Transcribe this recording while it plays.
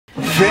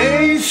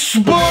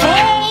Facebook.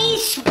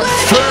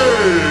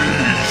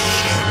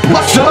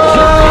 What's up,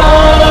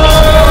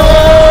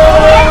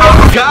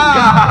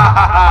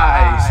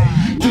 guys?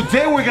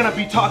 Today we're gonna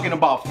be talking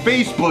about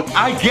Facebook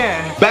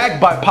again,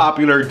 backed by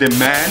popular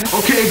demand.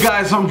 Okay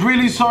guys, I'm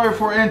really sorry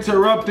for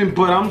interrupting,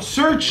 but I'm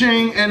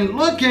searching and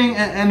looking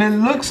and it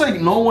looks like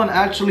no one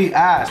actually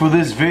asked for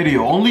this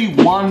video. Only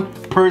one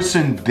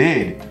person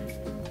did.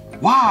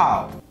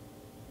 Wow.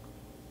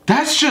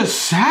 That's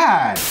just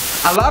sad.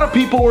 A lot of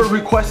people were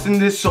requesting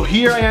this, so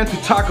here I am to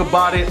talk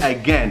about it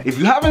again. If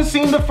you haven't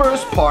seen the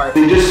first part,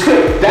 then just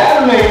click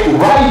that link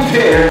right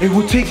there. It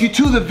will take you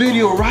to the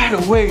video right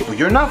away, but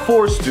you're not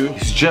forced to.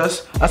 It's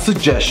just a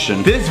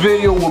suggestion. This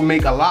video will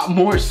make a lot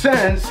more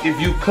sense if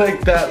you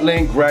click that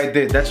link right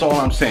there. That's all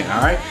I'm saying,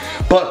 all right?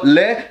 But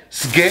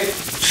let's get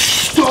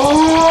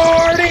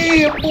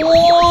started, boy.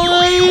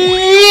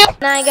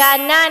 I got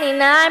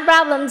 99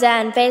 problems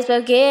and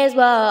Facebook is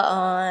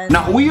one.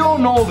 Now we all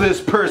know this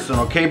person,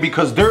 okay?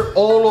 Because they're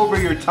all over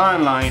your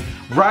timeline,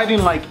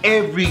 writing like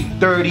every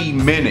 30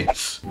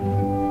 minutes. Good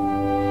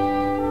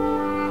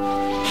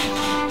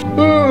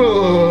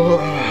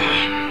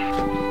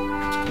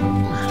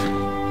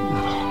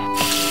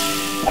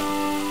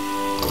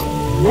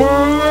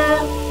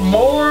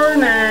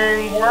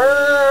morning,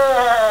 world.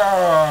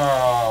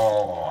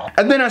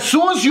 And then as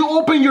soon as you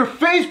open your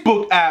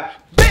Facebook app,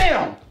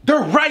 bam! They're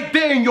right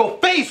there in your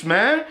face,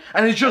 man.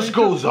 And it just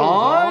goes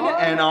on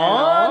and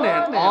on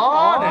and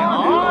on and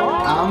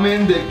on. I'm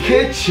in the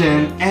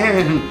kitchen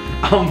and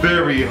I'm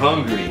very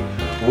hungry.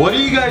 What do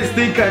you guys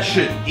think I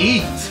should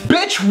eat?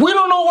 Bitch, we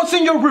don't know what's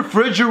in your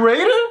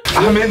refrigerator.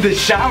 I'm in the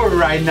shower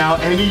right now.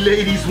 Any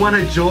ladies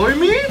wanna join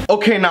me?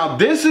 Okay, now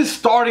this is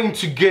starting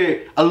to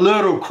get a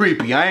little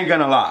creepy, I ain't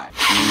gonna lie.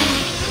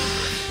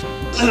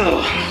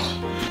 Ugh.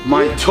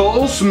 My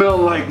toes smell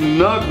like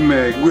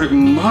nutmeg with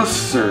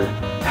mustard.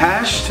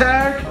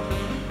 Hashtag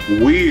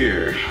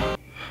weird.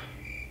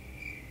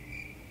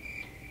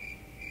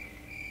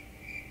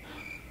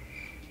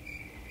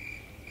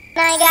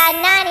 I got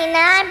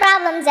 99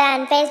 problems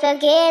and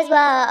Facebook is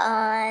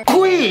one.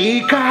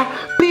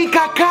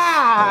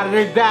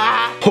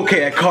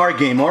 Okay, a card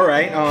game,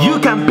 alright. You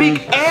can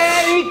pick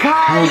any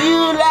card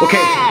you like. Okay,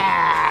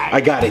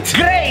 I got it.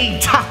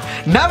 Great!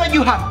 Now that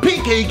you have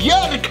picked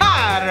your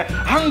card,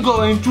 I'm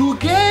going to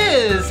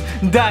guess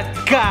that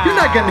card. You're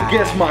not gonna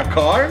guess my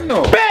card,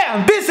 no.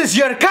 Bam! This is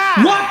your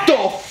card! What the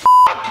f***?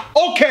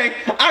 Okay,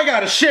 I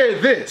gotta share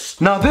this.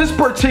 Now this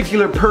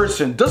particular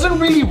person doesn't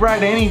really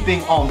write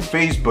anything on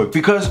Facebook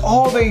because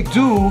all they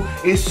do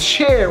is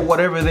share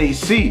whatever they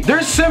see.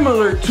 They're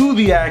similar to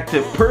the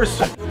active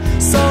person.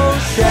 So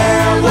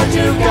share what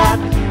you got,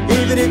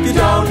 even if you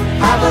don't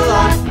have a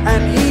lot.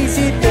 An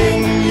easy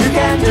thing you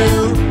can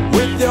do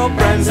with your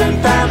friends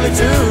and family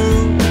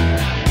too.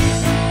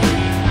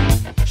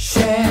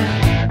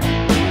 Share,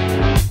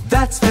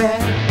 that's fair.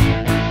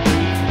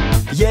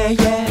 Yeah,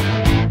 yeah.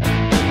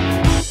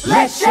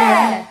 Let's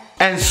share.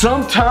 And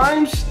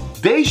sometimes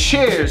they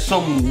share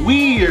some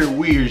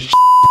weird shit.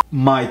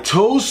 My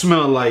toes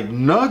smell like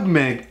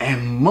nutmeg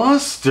and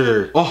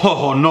mustard.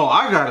 Oh no,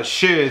 I gotta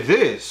share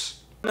this.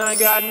 I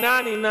got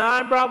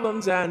 99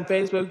 problems and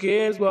Facebook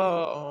is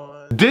one.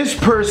 This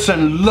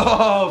person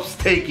loves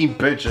taking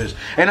pictures.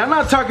 And I'm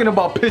not talking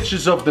about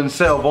pictures of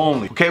themselves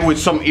only, okay, with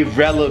some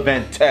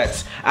irrelevant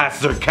text as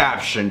their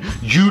caption.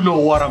 You know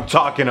what I'm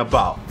talking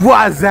about.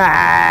 What's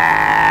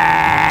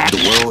that? The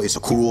world is a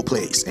cruel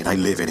place and I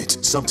live in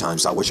it.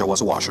 Sometimes I wish I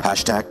was a washer.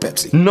 Hashtag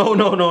Pepsi. No.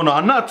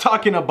 I'm not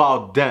talking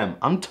about them.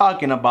 I'm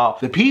talking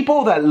about the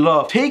people that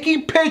love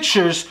taking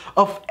pictures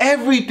of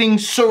everything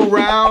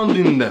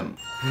surrounding them.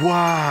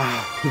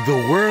 Wow,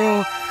 the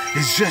world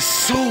is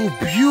just so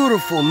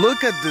beautiful.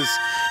 Look at this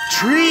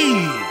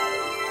tree.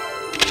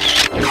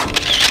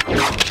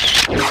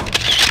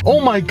 Oh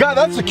my God,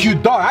 that's a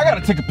cute dog. I gotta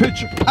take a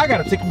picture.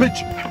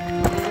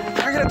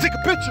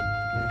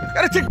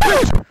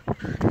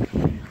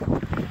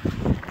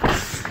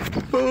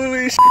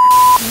 Holy shit.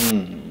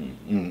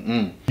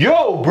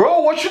 Yo,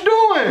 bro, what you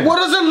doing? What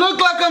does it look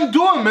like I'm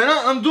doing, man?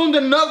 I'm doing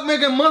the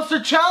nutmeg and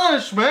mustard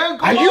challenge, man.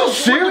 Are you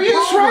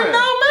serious right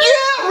now, man?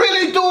 Yeah,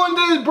 really doing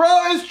this, bro.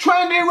 It's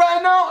trending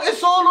right now.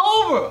 It's all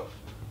over.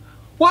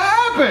 What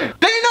happened?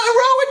 They not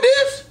wrong with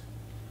this?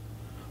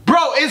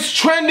 Bro, it's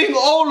trending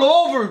all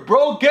over,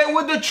 bro. Get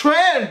with the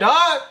trend,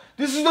 dog.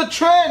 This is the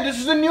trend. This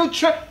is the new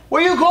trend.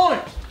 Where you going?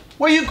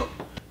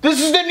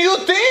 This is the new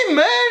thing,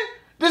 man.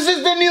 This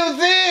is the new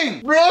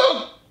thing,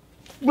 bro.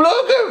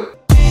 Blogger.